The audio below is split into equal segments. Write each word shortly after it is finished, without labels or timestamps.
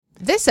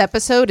This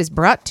episode is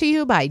brought to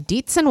you by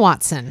Dietz and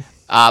Watson.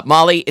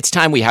 Molly, it's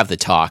time we have the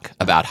talk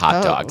about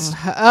hot dogs.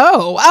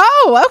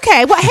 Oh,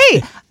 okay. Well,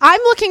 hey, I'm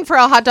looking for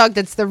a hot dog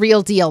that's the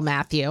real deal,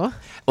 Matthew.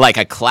 Like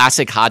a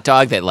classic hot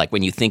dog that, like,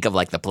 when you think of,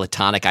 like, the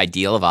platonic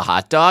ideal of a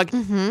hot dog,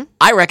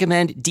 I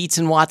recommend Dietz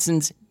and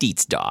Watson's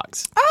Dietz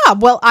Dogs.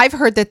 Well, I've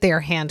heard that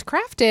they're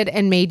handcrafted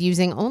and made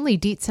using only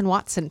Dietz and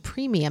Watson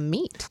premium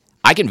meat.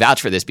 I can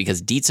vouch for this because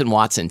Dietz and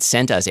Watson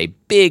sent us a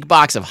big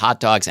box of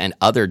hot dogs and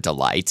other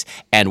delights.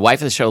 And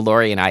wife of the show,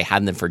 Lori, and I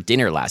had them for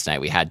dinner last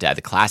night. We had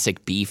the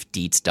classic beef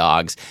Dietz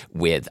dogs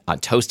with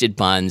toasted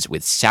buns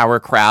with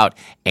sauerkraut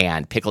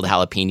and pickled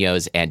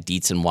jalapenos and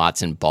Dietz and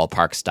Watson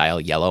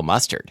ballpark-style yellow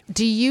mustard.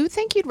 Do you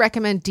think you'd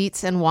recommend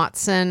Dietz and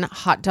Watson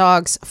hot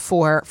dogs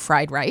for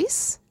fried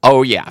rice?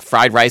 Oh, yeah.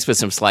 Fried rice with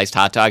some sliced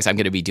hot dogs. I'm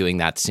going to be doing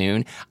that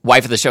soon.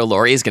 Wife of the show,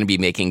 Lori, is going to be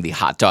making the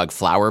hot dog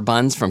flour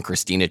buns from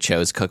Christina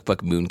Cho's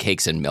cookbook,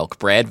 Mooncakes and Milk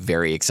Bread.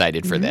 Very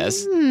excited for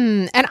this.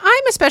 And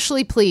I'm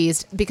especially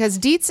pleased because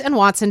Dietz and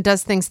Watson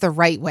does things the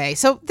right way.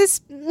 So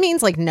this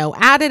means like no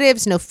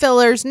additives, no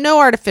fillers, no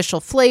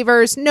artificial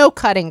flavors, no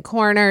cutting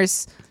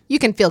corners. You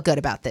can feel good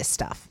about this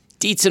stuff.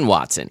 Dietz and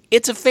Watson.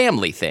 It's a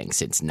family thing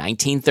since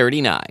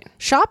 1939.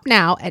 Shop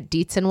now at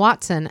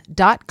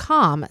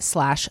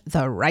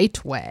dietzandwatson.com/the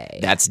right way.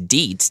 That's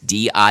Dietz,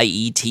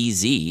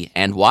 D-I-E-T-Z,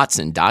 and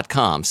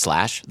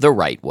Watson.com/the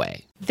right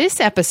way.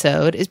 This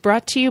episode is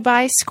brought to you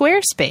by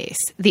Squarespace,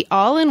 the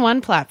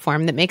all-in-one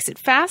platform that makes it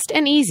fast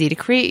and easy to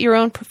create your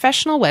own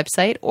professional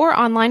website or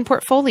online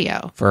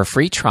portfolio. For a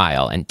free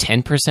trial and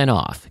 10%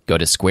 off, go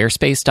to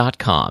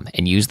squarespace.com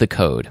and use the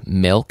code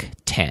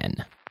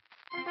MILK10.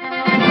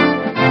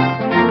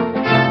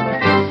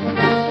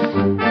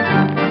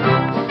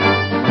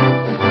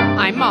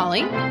 I'm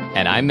Molly.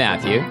 And I'm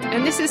Matthew.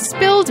 And this is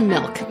Spilled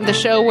Milk, the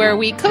show where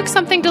we cook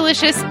something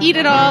delicious, eat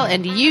it all,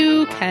 and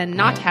you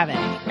cannot have any.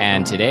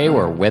 And today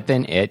we're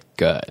whipping it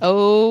good.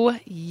 Oh,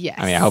 yes.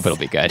 I mean, I hope it'll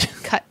be good.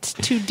 Cut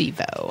to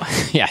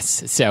Devo.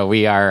 Yes. So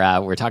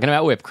we're talking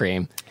about whipped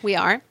cream. We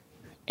are.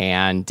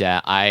 And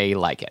I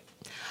like it.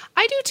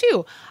 I do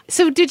too.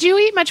 So did you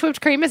eat much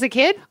whipped cream as a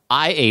kid?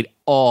 I ate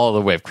all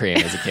the whipped cream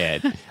as a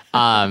kid.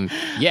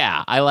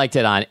 Yeah, I liked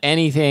it on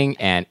anything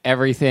and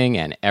everything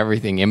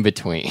in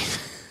between.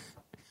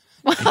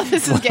 Wow,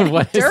 this is getting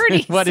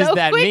dirty. What so does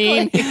that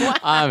quickly. mean?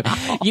 Wow.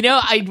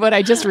 What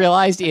I just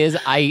realized is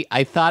I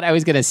thought I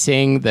was going to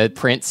sing the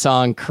Prince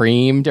song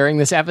 "Cream" during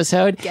this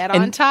episode. Get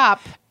on top.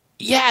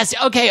 Yes.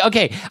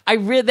 Okay.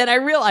 Then I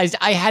realized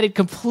I had it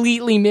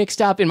completely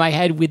mixed up in my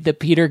head with the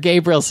Peter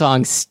Gabriel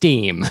song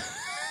 "Steam."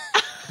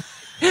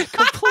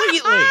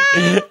 Completely.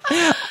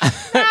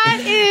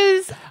 That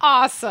is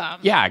awesome.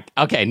 Yeah.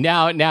 Okay.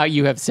 Now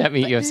you have set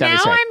me. You have set me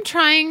straight. Now I'm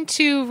trying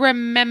to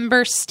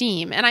remember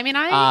Steam, and I mean,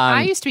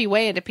 I used to be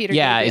way into Peter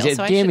Gabriel. Yeah. Is it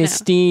so give me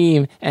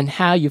steam and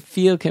how you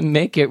feel can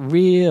make it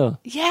real?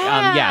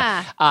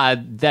 Yeah.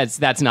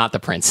 That's not the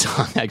Prince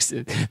song.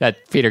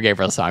 That Peter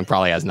Gabriel song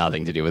probably has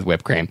nothing to do with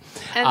whipped cream.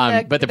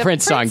 And but the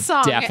Prince song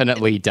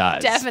definitely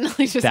does.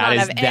 Definitely does not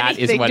have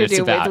anything what to it's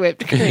do about. with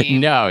whipped cream.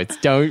 No, it's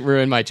Don't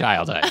Ruin My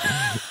Childhood.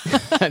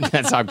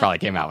 That song probably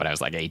came out when I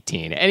was like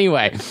 18.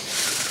 Anyway.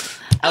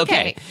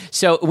 Okay.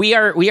 So we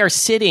are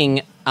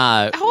sitting.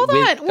 Hold on.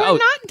 We're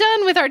not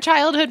done with our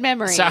childhood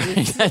memories.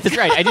 Sorry, that's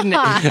right. I didn't.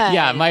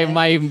 Yeah,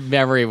 my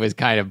memory was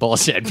kind of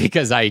bullshit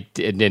because I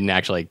didn't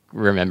actually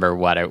remember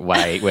what I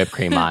ate whipped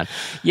cream on.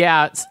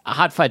 Yeah,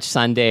 hot fudge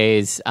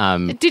sundaes.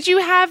 Did you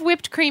have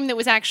whipped cream that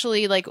was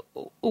actually like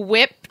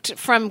whipped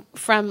from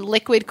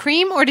liquid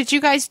cream, or did you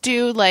guys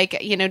do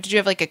did you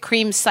have like a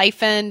cream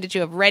siphon? Did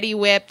you have Ready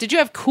Whip? Did you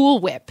have Cool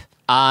Whip?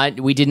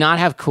 We did not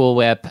have Cool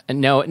Whip.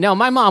 No,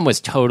 my mom was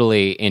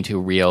totally into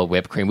real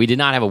whipped cream. We did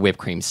not have a whipped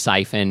cream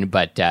siphon,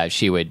 but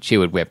she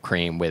would whip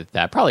cream with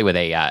probably with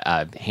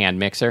a hand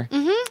mixer.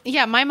 Mm-hmm.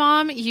 Yeah, my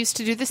mom used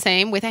to do the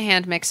same with a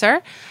hand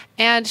mixer,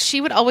 and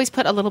she would always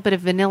put a little bit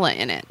of vanilla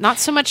in it. Not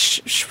so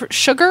much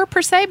sugar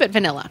per se, but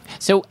vanilla.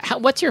 So,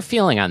 what's your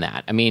feeling on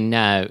that? I mean,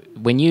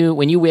 when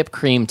you whip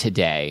cream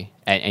today,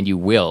 and you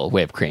will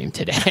whip cream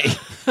today,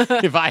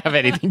 if I have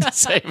anything to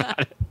say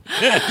about it.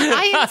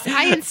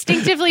 I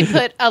instinctively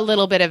put a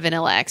little bit of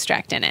vanilla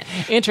extract in it.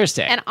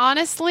 Interesting. And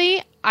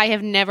honestly, I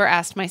have never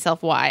asked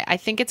myself why. I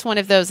think it's one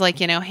of those,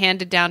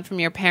 handed down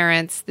from your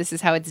parents, this is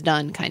how it's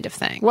done kind of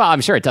thing. Well,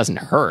 I'm sure it doesn't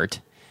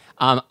hurt.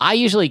 I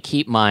usually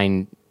keep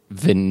mine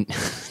vanilla.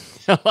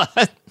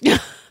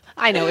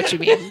 I know what you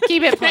mean.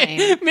 Keep it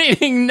plain.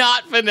 Meaning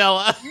not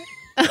vanilla.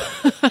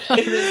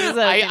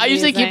 I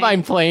usually keep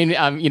mine plain.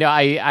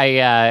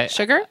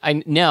 Sugar?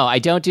 No, I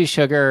don't do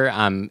sugar.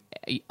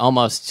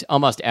 Almost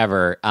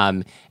ever.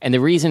 And the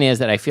reason is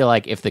that I feel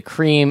like if the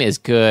cream is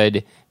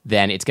good,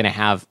 then it's going to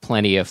have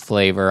plenty of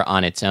flavor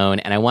on its own.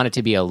 And I want it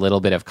to be a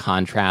little bit of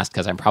contrast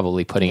because I'm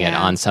probably putting it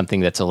on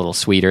something that's a little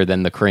sweeter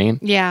than the cream.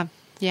 Yeah.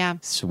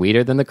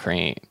 Sweeter than the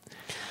cream.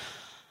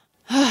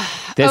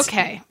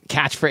 Okay.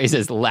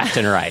 Catchphrases left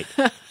and right.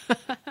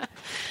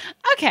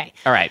 Okay.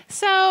 All right.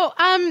 So,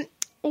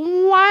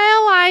 while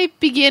I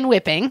begin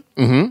whipping,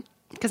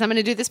 because I'm going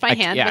to do this by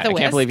hand with a I whisk.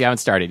 can't believe you haven't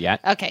started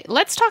yet. Okay,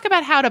 let's talk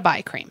about how to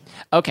buy cream.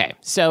 Okay,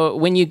 so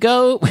when you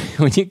go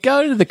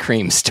to the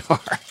cream store,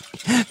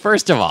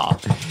 first of all,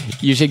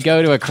 you should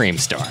go to a cream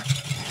store.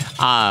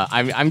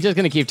 I'm just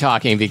going to keep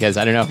talking because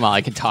I don't know if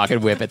Molly can talk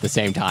and whip at the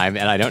same time,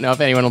 and I don't know if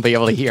anyone will be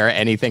able to hear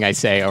anything I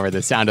say over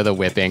the sound of the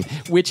whipping,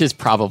 which is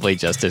probably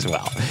just as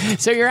well.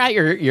 So you're at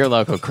your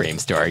local cream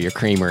store, your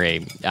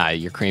creamery,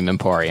 your cream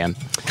emporium.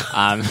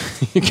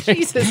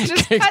 Jesus,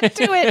 just cut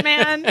to it,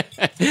 man.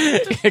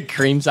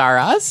 Creams are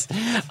us.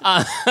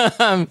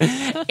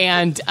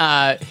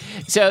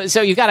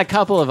 So you've got a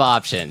couple of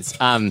options.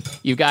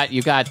 You've got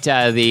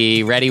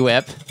the Ready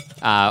Whip.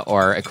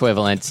 Or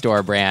equivalent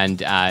store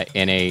brand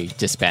in a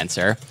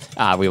dispenser.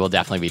 We will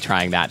definitely be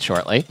trying that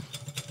shortly.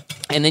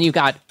 And then you've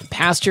got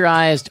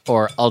pasteurized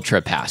or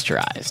ultra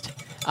pasteurized.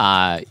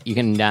 You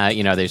can,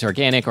 there's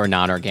organic or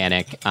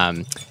non-organic.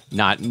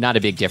 Not a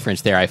big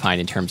difference there, I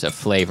find, in terms of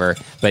flavor.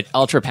 But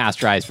ultra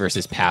pasteurized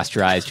versus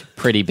pasteurized,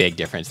 pretty big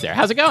difference there.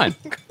 How's it going?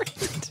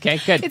 Okay,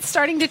 good. It's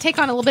starting to take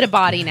on a little bit of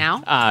body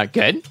now.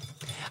 Good.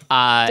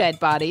 Dead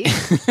body.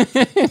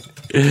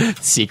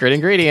 Secret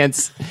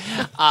ingredients.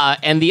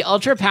 And the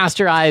ultra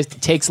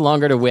pasteurized takes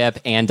longer to whip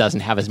and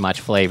doesn't have as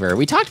much flavor.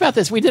 We talked about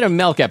this. We did a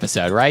milk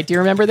episode, right? Do you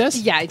remember this?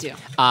 Yeah, I do.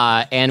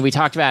 And we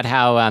talked about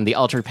how the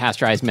ultra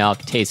pasteurized milk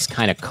tastes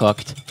kind of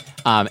cooked.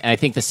 And I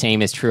think the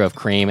same is true of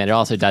cream. And it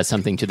also does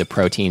something to the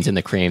proteins in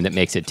the cream that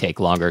makes it take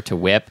longer to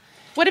whip.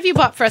 What have you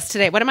bought for us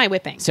today? What am I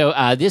whipping? So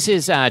this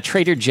is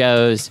Trader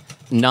Joe's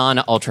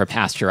non-ultra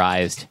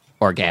pasteurized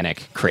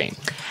organic cream.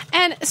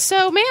 And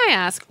so may I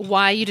ask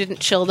why you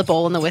didn't chill the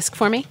bowl in the whisk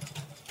for me?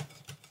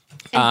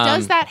 And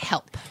does that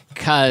help?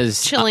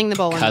 Chilling the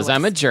bowl in the whisk. Because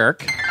I'm a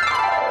jerk.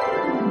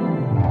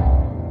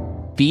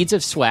 Beads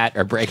of sweat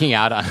are breaking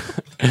out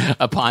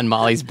upon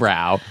Molly's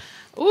brow.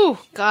 Ooh,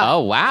 God.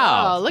 Oh,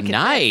 wow. Oh, look at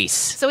nice.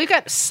 this. So we've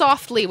got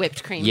softly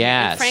whipped cream.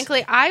 Yes. And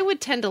frankly, I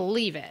would tend to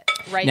leave it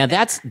right now.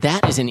 there.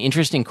 That is an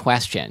interesting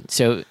question.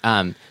 So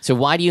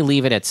why do you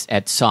leave it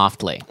at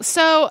softly?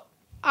 So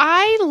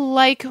I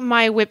like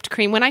my whipped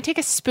cream. When I take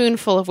a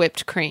spoonful of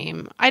whipped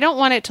cream, I don't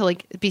want it to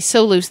be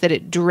so loose that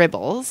it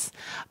dribbles,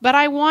 but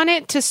I want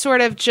it to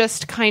sort of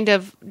just kind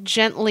of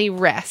gently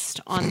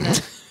rest on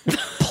the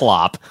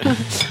plop.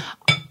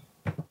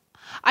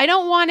 I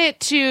don't want it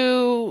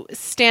to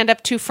stand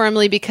up too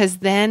firmly because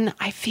then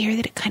I fear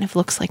that it kind of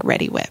looks like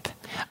Ready Whip.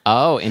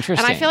 Oh,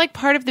 interesting. And I feel like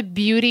part of the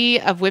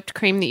beauty of whipped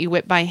cream that you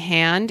whip by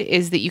hand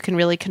is that you can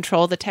really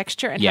control the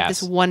texture and have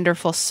this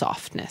wonderful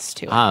softness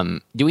to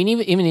it. Do we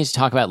even need to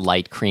talk about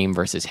light cream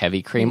versus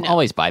heavy cream? No.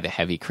 Always buy the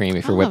heavy cream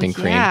if you're whipping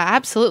cream. Yeah,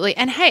 absolutely.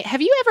 And hey,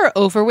 have you ever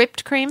over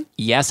whipped cream?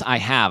 Yes, I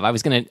have. I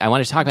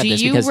want to talk about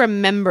this Do you because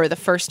remember the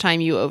first time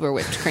you over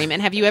whipped cream?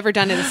 And have you ever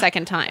done it a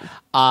second time?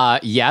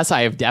 Yes,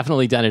 I have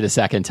definitely done it a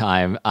second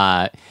time.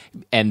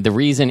 And the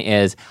reason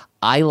is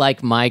I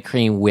like my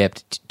cream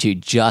whipped to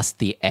just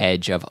the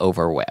edge of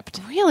over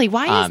whipped. Really?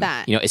 Why is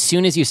that? As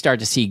soon as you start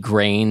to see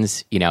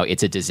grains,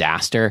 it's a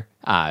disaster,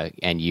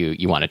 and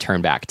you want to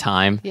turn back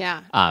time.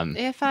 Yeah.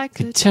 If I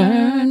could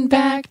turn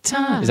back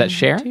time. Is that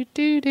Cher?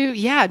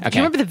 Yeah. Do you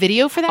remember the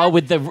video for that? Oh,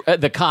 with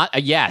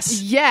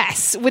yes.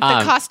 Yes, with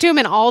the costume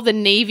and all the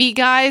Navy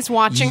guys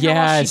watching her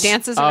while she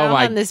dances around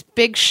on this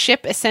big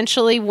ship,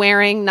 essentially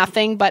wearing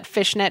nothing but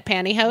fishnet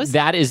pantyhose.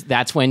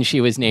 That's when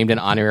she was named an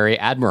honorary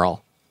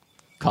admiral.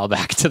 Call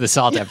back to the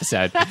salt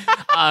episode.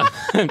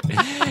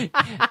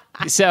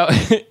 So,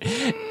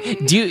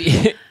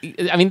 this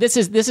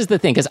is the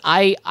thing, because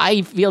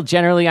I feel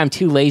generally I'm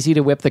too lazy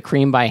to whip the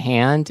cream by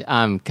hand,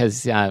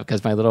 because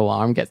my little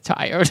arm gets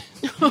tired.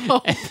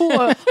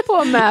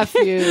 Poor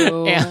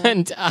Matthew.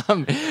 And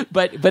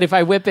but if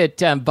I whip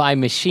it by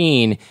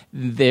machine,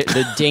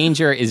 the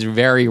danger is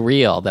very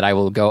real that I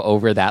will go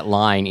over that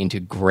line into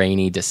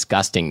grainy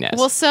disgustingness.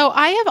 Well, so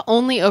I have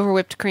only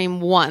overwhipped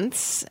cream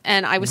once,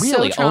 and I was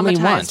Really? so Only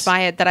traumatized once? by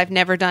it that I've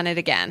never done it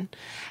again.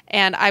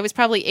 And I was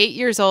probably 8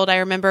 years old. I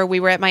remember we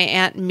were at my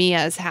Aunt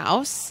Mia's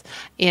house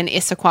in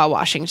Issaquah,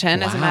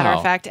 Washington, as a matter Wow.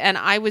 of fact. And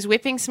I was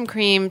whipping some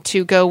cream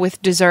to go with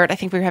dessert. I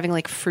think we were having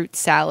like fruit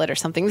salad or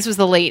something. This was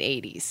the late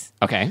 80s.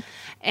 Okay.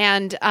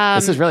 And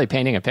This is really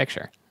painting a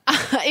picture.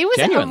 it was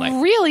Genuinely. a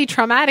really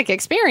traumatic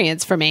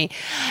experience for me.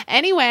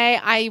 Anyway,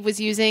 I was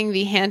using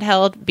the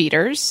handheld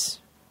beaters,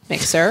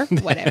 mixer,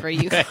 whatever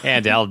you...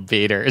 Handheld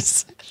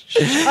beaters.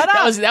 Shut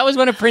up. That was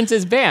one of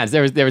Prince's bands.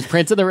 There was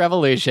Prince of the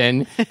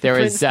Revolution. There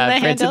was Prince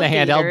and the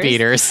Handheld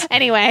Beaters.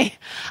 Anyway,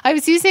 I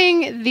was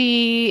using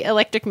the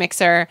electric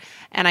mixer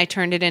and I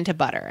turned it into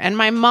butter. And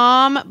my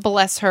mom,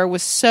 bless her,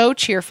 was so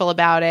cheerful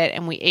about it,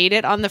 and we ate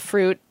it on the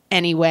fruit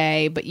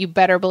anyway. But you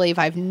better believe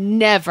I've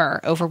never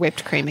over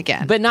whipped cream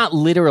again. But not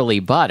literally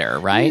butter,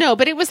 right? No,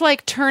 but it was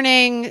like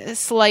turning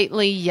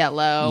slightly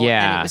yellow.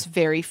 Yeah. And it was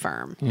very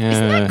firm.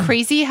 Isn't that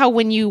crazy how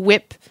when you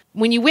whip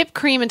when you whip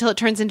cream until it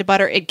turns into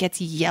butter, it gets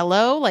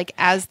yellow, like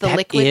as the That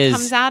liquid is-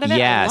 comes out of it.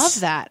 yes. I love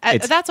that.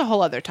 It's- That's a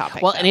whole other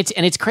topic. Well, though.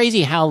 and it's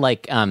crazy how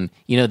like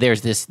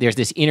there's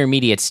this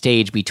intermediate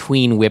stage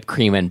between whipped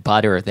cream and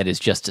butter that is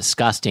just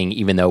disgusting,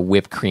 even though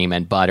whipped cream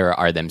and butter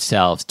are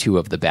themselves two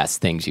of the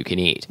best things you can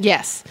eat.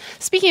 Yes.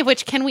 Speaking of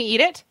which, can we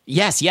eat it?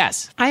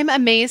 Yes. I'm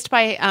amazed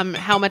by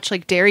how much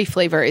like dairy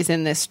flavor is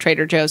in this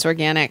Trader Joe's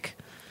organic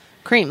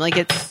cream. Like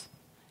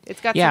it's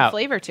got Yeah. some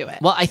flavor to it.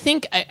 Well, I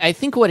think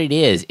what it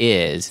is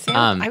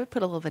I would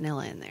put a little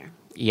vanilla in there.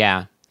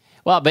 yeah.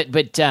 Well,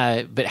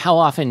 but how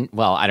often?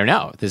 Well, I don't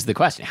know. This is the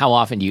question. How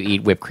often do you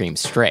eat whipped cream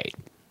straight?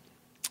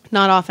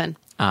 Not often.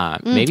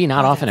 Maybe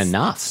not often That's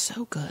enough.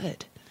 So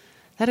good.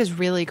 That is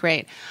really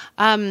great.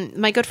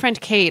 My good friend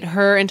Kate,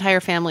 her entire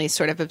family is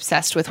sort of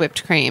obsessed with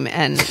whipped cream,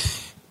 and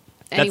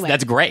anyway,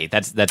 That's great.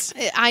 That's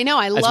I know.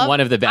 I love one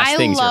of the best I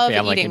things your love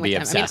family eating can with be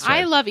them. obsessed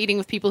I with. love eating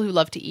with people who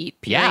love to eat.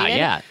 Yeah, Period.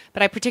 yeah.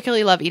 But I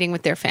particularly love eating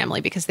with their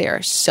family because they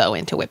are so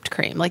into whipped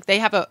cream. Like they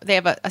have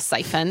a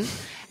siphon,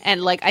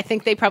 and like I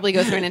think they probably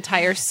go through an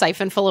entire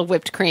siphon full of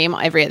whipped cream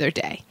every other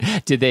day.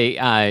 Did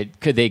they?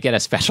 Could they get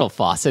a special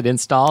faucet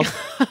installed?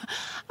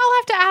 I'll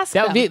have to ask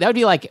them. That would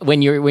be like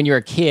when you're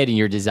a kid and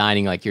you're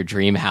designing like your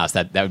dream house.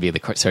 That would be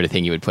the sort of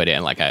thing you would put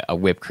in, like a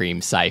whipped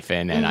cream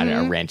siphon and I don't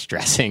know, a ranch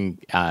dressing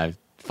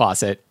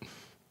faucet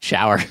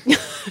shower.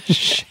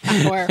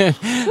 Or,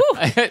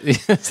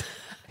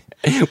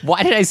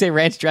 Why did I say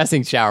ranch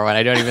dressing shower when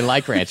I don't even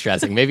like ranch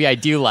dressing? Maybe I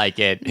do like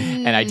it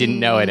and I didn't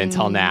know it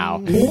until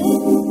now.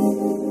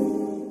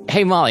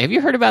 Hey, Molly, have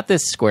you heard about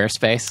this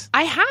Squarespace?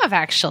 I have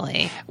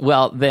actually.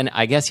 Well, then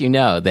I guess you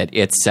know that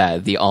it's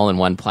the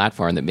all-in-one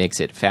platform that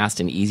makes it fast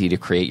and easy to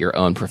create your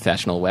own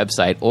professional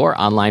website or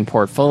online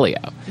portfolio.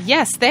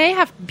 Yes, they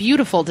have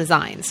beautiful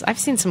designs. I've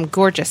seen some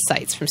gorgeous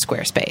sites from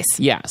Squarespace.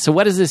 Yeah, so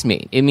what does this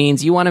mean? It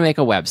means you want to make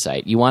a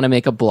website, you want to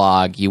make a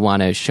blog, you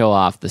want to show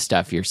off the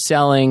stuff you're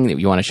selling,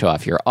 you want to show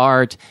off your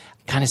art,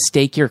 kind of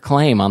stake your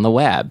claim on the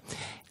web.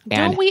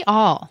 Don't we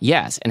all?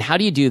 Yes. And how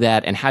do you do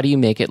that? And how do you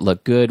make it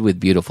look good with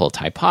beautiful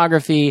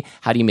typography?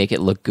 How do you make it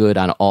look good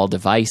on all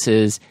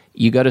devices?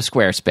 You go to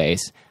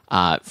Squarespace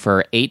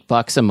for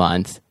 $8 a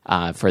month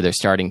for their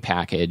starting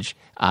package.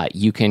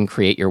 You can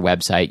create your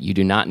website. You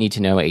do not need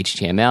to know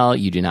HTML.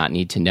 You do not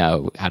need to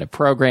know how to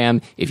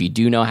program. If you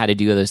do know how to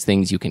do those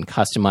things, you can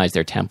customize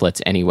their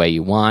templates any way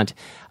you want.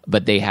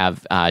 But they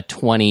have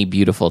 20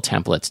 beautiful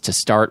templates to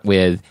start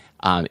with.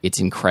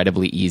 It's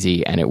incredibly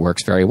easy and it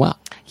works very well.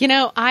 You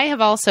know, I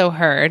have also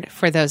heard,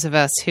 for those of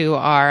us who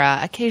are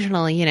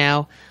occasionally,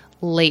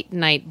 late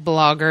night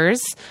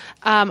bloggers,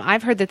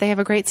 I've heard that they have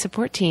a great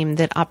support team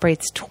that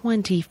operates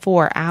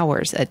 24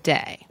 hours a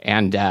day.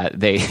 And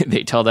they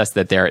told us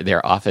that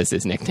their office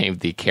is nicknamed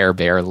the Care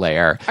Bear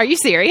Lair. Are you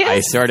serious? I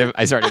sort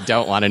of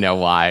don't want to know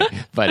why,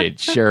 but it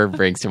sure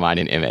brings to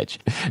mind an image.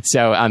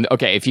 So,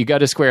 okay, if you go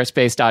to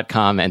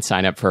squarespace.com and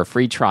sign up for a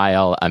free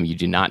trial, you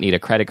do not need a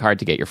credit card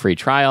to get your free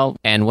trial.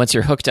 And once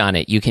you're hooked on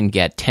it, you can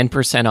get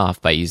 10% off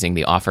by using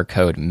the offer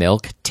code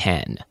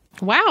MILK10.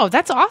 Wow,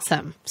 that's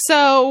awesome.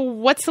 So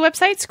what's the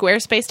website?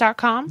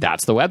 Squarespace.com?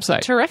 That's the website.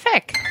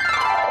 Terrific.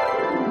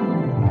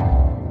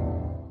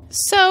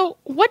 So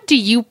what do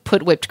you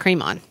put whipped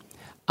cream on?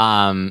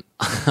 On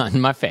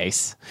my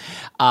face.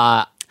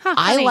 I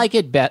funny. like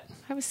it better.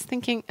 I was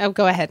thinking,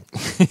 go ahead.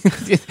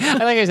 I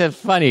like I said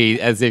funny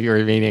as if you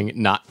were meaning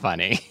not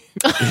funny.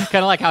 Kind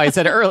of like how I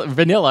said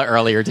vanilla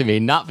earlier to me,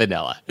 not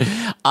vanilla.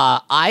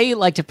 I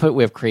like to put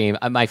whipped cream.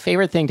 My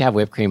favorite thing to have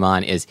whipped cream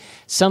on is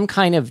some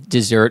kind of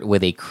dessert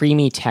with a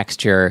creamy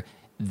texture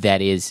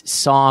that is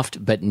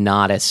soft, but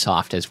not as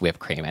soft as whipped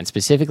cream. And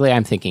specifically,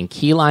 I'm thinking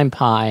key lime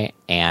pie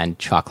and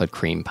chocolate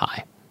cream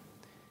pie.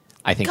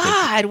 I think.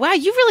 God, wow,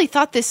 you really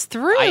thought this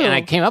through. And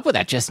I came up with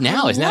that just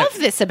now. I Isn't love that?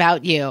 this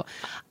about you.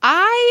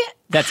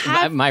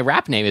 My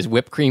rap name is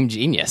Whipped Cream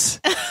Genius.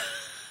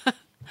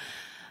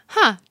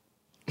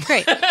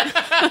 Great.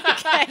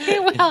 Okay.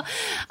 Well,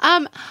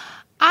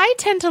 I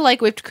tend to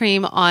like whipped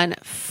cream on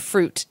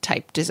fruit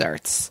type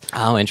desserts.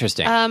 Oh,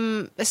 interesting.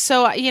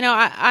 So,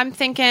 I'm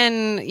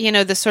thinking,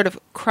 the sort of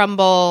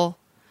crumble,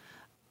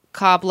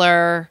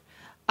 cobbler.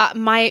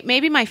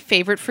 Maybe my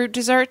favorite fruit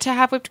dessert to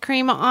have whipped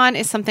cream on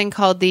is something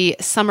called the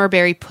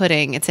summerberry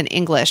pudding. It's an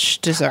English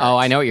dessert. Oh,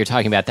 I know what you're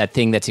talking about. That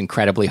thing that's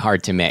incredibly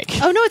hard to make.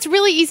 Oh, no, it's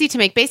really easy to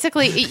make.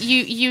 Basically,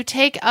 you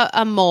take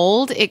a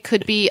mold. It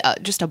could be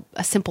just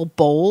a simple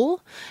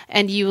bowl,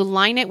 and you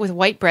line it with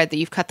white bread that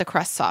you've cut the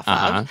crusts off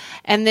of.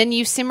 And then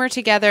you simmer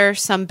together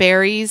some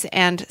berries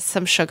and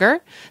some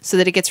sugar so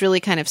that it gets really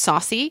kind of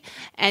saucy.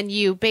 And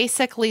you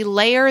basically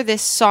layer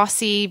this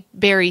saucy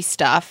berry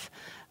stuff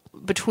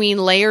between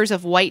layers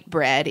of white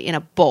bread in a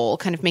bowl,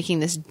 kind of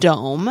making this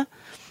dome.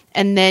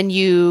 And then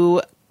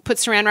you put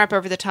saran wrap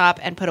over the top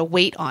and put a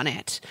weight on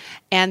it.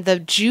 And the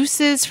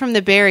juices from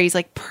the berries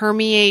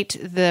permeate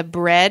the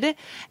bread,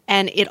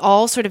 and it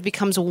all sort of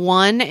becomes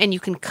one, and you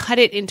can cut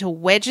it into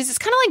wedges. It's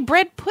kind of like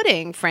bread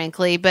pudding,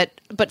 frankly, but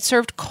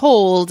served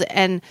cold.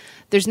 And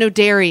there's no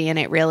dairy in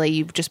it, really.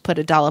 You just put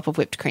a dollop of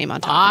whipped cream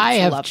on top. I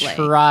It's have lovely.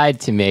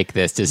 tried to make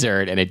this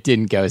dessert, and it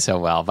didn't go so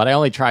well. But I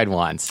only tried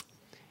once,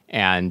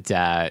 and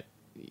the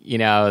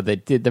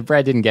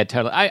bread didn't get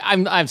totally.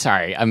 I'm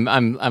sorry.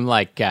 I'm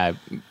like.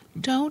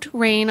 Don't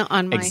rain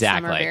on my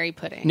Exactly. summer berry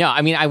pudding. No,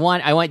 I mean I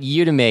want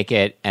you to make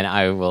it, and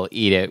I will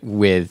eat it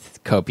with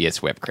copious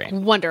whipped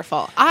cream.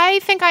 Wonderful. I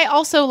think I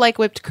also like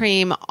whipped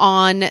cream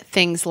on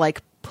things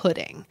like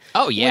pudding.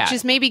 Oh, yeah. Which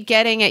is maybe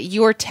getting at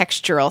your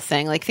textural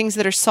thing, like things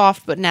that are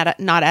soft but not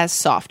as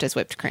soft as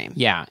whipped cream.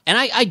 Yeah, and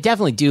I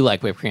definitely do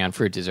like whipped cream on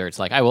fruit desserts.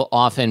 Like I will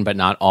often, but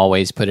not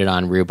always, put it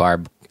on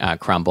rhubarb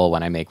crumble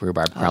when I make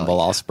rhubarb crumble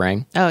all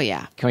spring. Oh,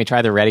 yeah. Can we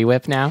try the Ready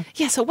Whip now?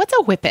 Yeah, so what's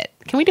a whippet?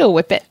 Can we do a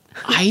whippet?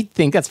 I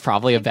think that's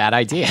probably a bad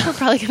idea. We're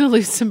probably going to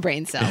lose some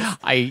brain cells.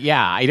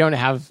 I don't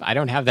have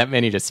that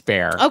many to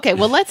spare. Okay,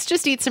 well, let's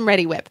just eat some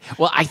Ready Whip.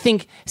 Well, I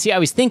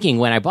was thinking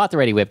when I bought the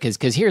Ready Whip,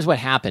 because here's what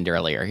happened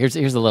earlier. Here's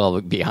a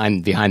little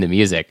behind the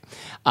music,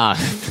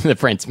 the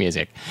Prince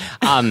music.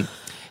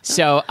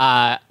 So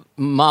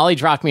Molly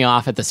dropped me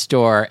off at the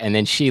store, and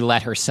then she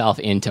let herself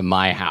into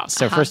my house.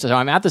 So first of all,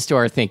 I'm at the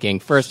store thinking,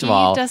 first of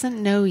all, He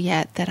doesn't know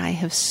yet that I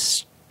have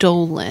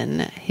stolen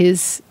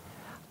his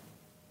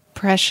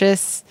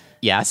precious...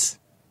 yes.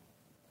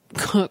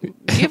 do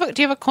you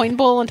have a coin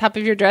bowl on top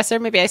of your dresser?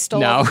 Maybe I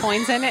stole all No. the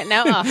coins in it.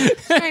 No, I'm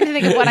trying to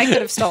think of what I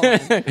could have stolen.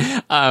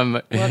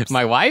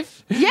 My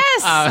wife?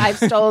 Yes, I've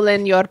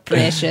stolen your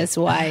precious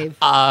wife.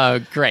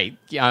 Great.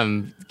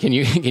 Can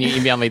you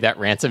email me that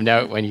ransom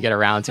note when you get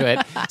around to it?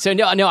 So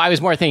no, I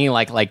was more thinking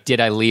like did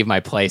I leave my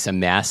place a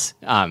mess?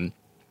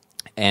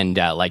 And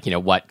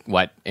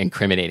what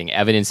incriminating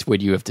evidence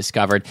would you have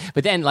discovered?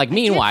 But then,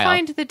 meanwhile, Did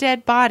find the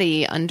dead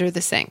body under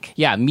the sink.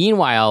 yeah.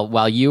 Meanwhile,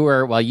 while you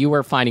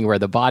were finding where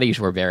the bodies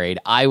were buried,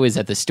 I was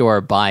at the store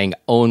buying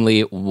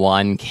only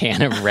one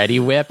can of Ready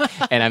Whip,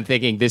 and I'm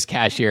thinking this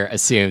cashier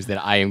assumes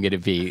that I am going to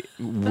be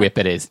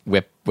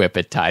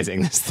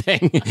whippetizing this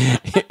thing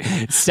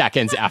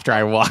seconds after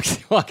I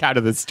walk out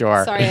of the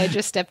store. Sorry, I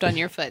just stepped on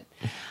your foot.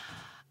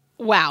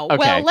 Wow. Okay.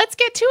 Well, let's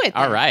get to it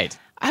then. All right.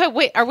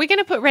 Wait, are we going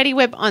to put Ready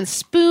Whip on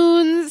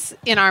spoons,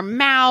 in our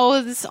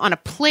mouths, on a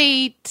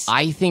plate?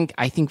 I think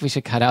we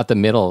should cut out the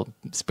middle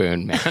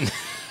spoon, man.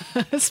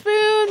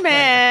 Spoon man.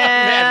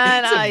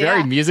 Man, it's a very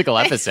yeah. musical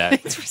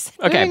episode.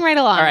 Moving right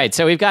along. All right,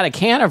 so we've got a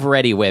can of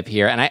Ready Whip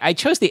here, and I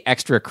chose the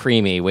extra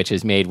creamy, which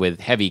is made with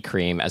heavy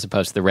cream, as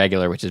opposed to the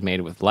regular, which is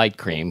made with light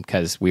cream,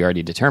 because we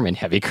already determined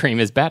heavy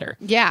cream is better.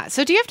 Yeah.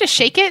 So do you have to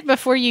shake it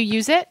before you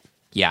use it?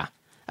 Yeah.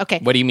 Okay.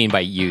 What do you mean by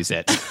use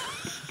it?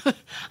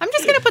 I'm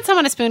just going to put some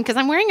on a spoon because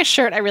I'm wearing a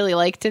shirt I really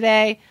like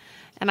today,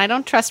 and I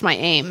don't trust my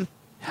aim.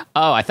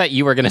 Oh, I thought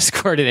you were going to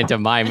squirt it into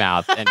my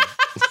mouth. And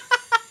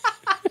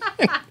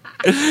oh,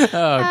 gross.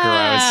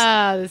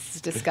 Ah, this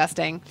is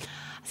disgusting.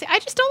 See, I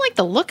just don't like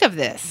the look of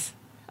this.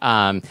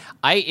 I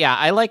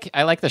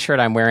like the shirt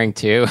I'm wearing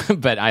too,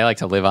 but I like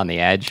to live on the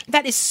edge.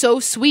 That is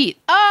so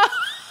sweet.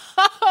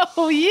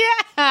 Oh,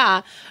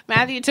 yeah.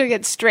 Matthew took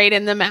it straight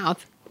in the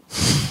mouth.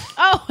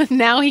 Oh,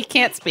 now he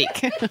can't speak.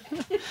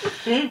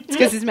 It's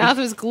because his mouth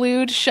was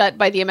glued shut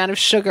by the amount of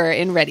sugar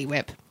in Ready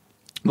Whip.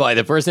 Boy,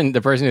 the person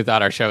who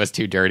thought our show was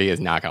too dirty is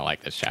not going to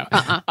like this show.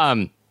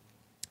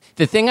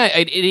 The thing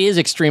it is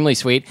extremely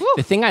sweet. Woo.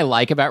 The thing I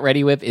like about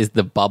Ready Whip is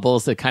the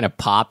bubbles that kind of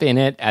pop in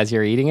it as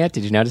you're eating it.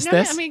 Did you notice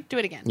this? Let me do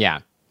it again.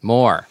 Yeah,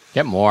 more.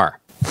 Get more.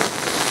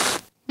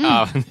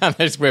 Oh, now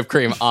there's whipped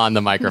cream on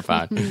the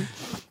microphone.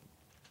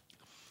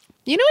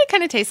 You know what it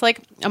kind of tastes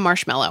like? A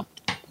marshmallow.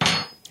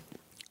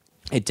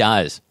 It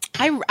does.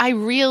 I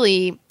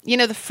really,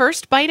 the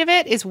first bite of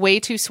it is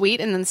way too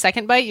sweet, and then the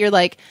second bite, you're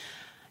like,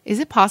 is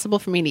it possible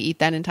for me to eat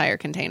that entire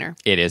container?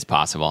 It is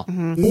possible.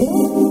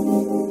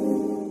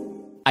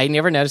 I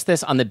never noticed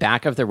this on the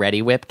back of the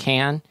Ready Whip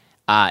can.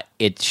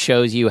 It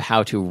shows you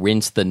how to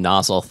rinse the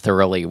nozzle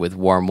thoroughly with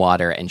warm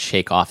water and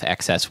shake off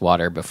excess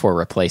water before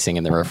replacing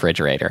in the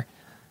refrigerator.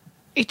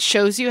 It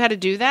shows you how to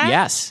do that?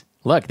 Yes.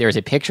 Look, there's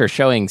a picture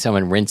showing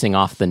someone rinsing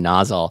off the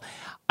nozzle.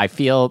 I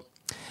feel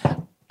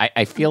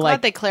I'm glad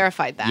like they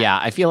clarified that. Yeah,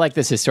 I feel like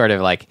this is sort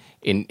of like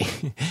in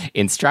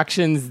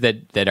instructions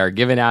that are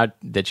given out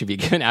that should be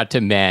given out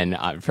to men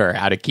for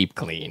how to keep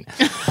clean.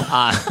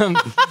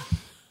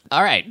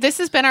 All right. This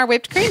has been our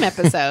whipped cream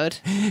episode.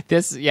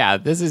 This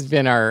has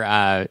been our.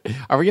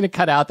 Are we going to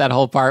cut out that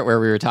whole part where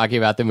we were talking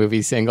about the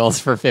movie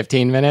Singles for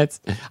 15 minutes?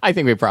 I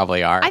think we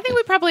probably are. I think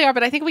we probably are,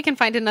 but I think we can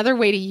find another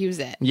way to use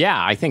it.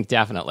 Yeah, I think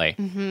definitely.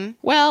 Mm-hmm.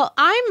 Well,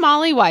 I'm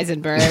Molly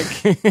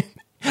Weisenberg.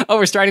 Oh,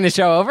 we're starting the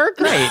show over?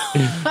 Great.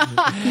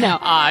 No.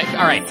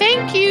 All right.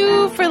 Thank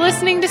you for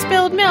listening to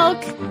Spilled Milk.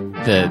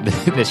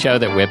 The show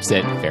that whips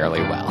it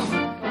fairly well.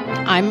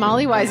 I'm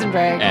Molly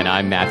Weisenberg. And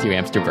I'm Matthew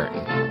Amster Burton.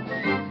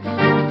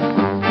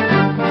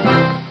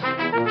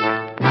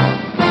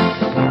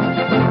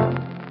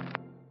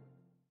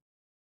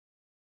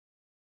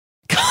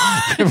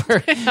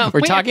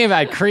 We're talking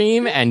about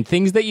cream and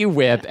things that you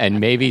whip,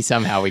 and maybe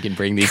somehow we can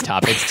bring these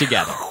topics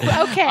together.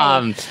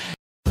 Okay.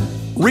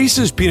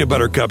 Reese's peanut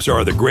butter cups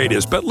are the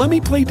greatest, but let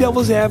me play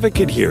devil's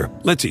advocate here.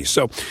 Let's see.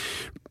 So,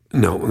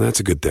 No, that's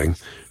a good thing.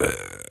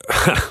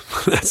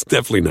 That's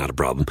definitely not a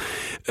problem.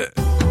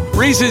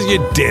 Reese's,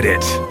 you did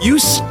it. You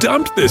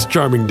stumped this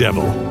charming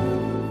devil.